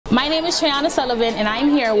My name is Treyonna Sullivan, and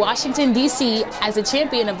I'm here in Washington, D.C. as a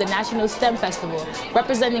champion of the National STEM Festival,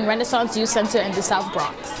 representing Renaissance Youth Center in the South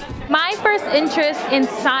Bronx. My first interest in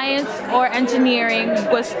science or engineering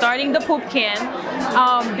was starting the poop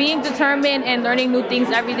can, being determined and learning new things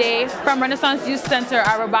every day. From Renaissance Youth Center,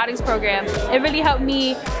 our robotics program, it really helped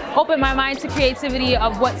me open my mind to creativity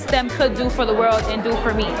of what STEM could do for the world and do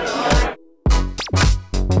for me.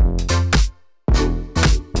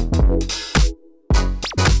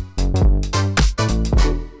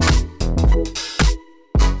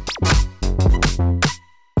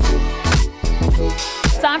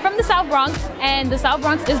 So I'm from the South Bronx, and the South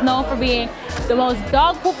Bronx is known for being the most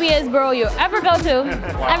dog poopiest borough you'll ever go to.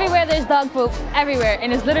 Wow. Everywhere there's dog poop, everywhere,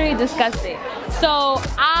 and it's literally disgusting. So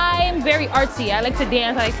I'm very artsy. I like to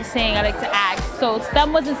dance, I like to sing, I like to act. So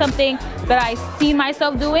STEM wasn't something that I see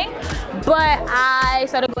myself doing, but I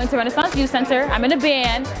started going to Renaissance Youth Center. I'm in a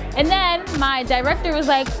band, and then my director was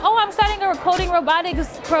like, oh, I'm starting a coding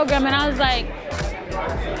robotics program, and I was like,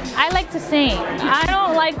 I like to sing. I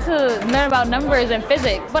don't like to learn about numbers and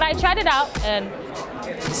physics, but I tried it out and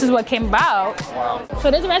this is what came about. Wow. So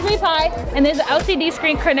there's a Raspberry Pi and there's an LCD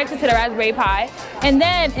screen connected to the Raspberry Pi, and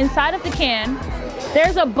then inside of the can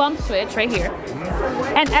there's a bump switch right here.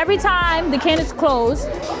 And every time the can is closed,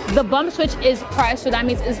 the bump switch is pressed, so that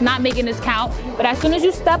means it's not making this count. But as soon as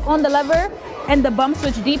you step on the lever and the bump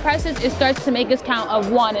switch depresses, it starts to make this count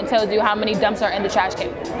of 1 and tells you how many dumps are in the trash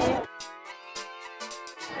can.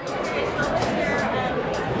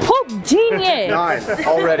 Genius! Nice,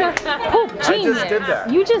 already. Poop genius. I just did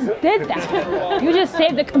that. You just did that. You just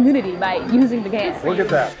saved the community by using the can. Look at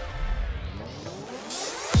that.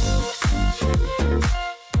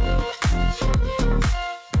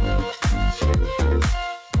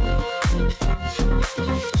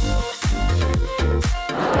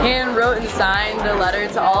 Hand wrote and signed a letter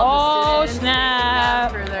to all of the students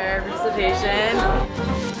snap. for their participation.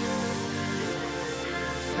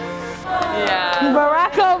 Yeah.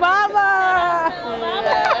 Barack Obama!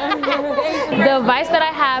 The advice that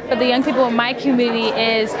I have for the young people in my community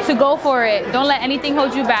is to go for it. Don't let anything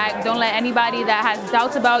hold you back. Don't let anybody that has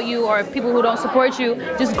doubts about you or people who don't support you,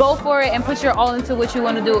 just go for it and put your all into what you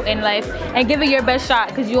want to do in life and give it your best shot,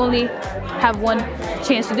 because you only have one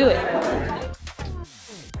chance to do it.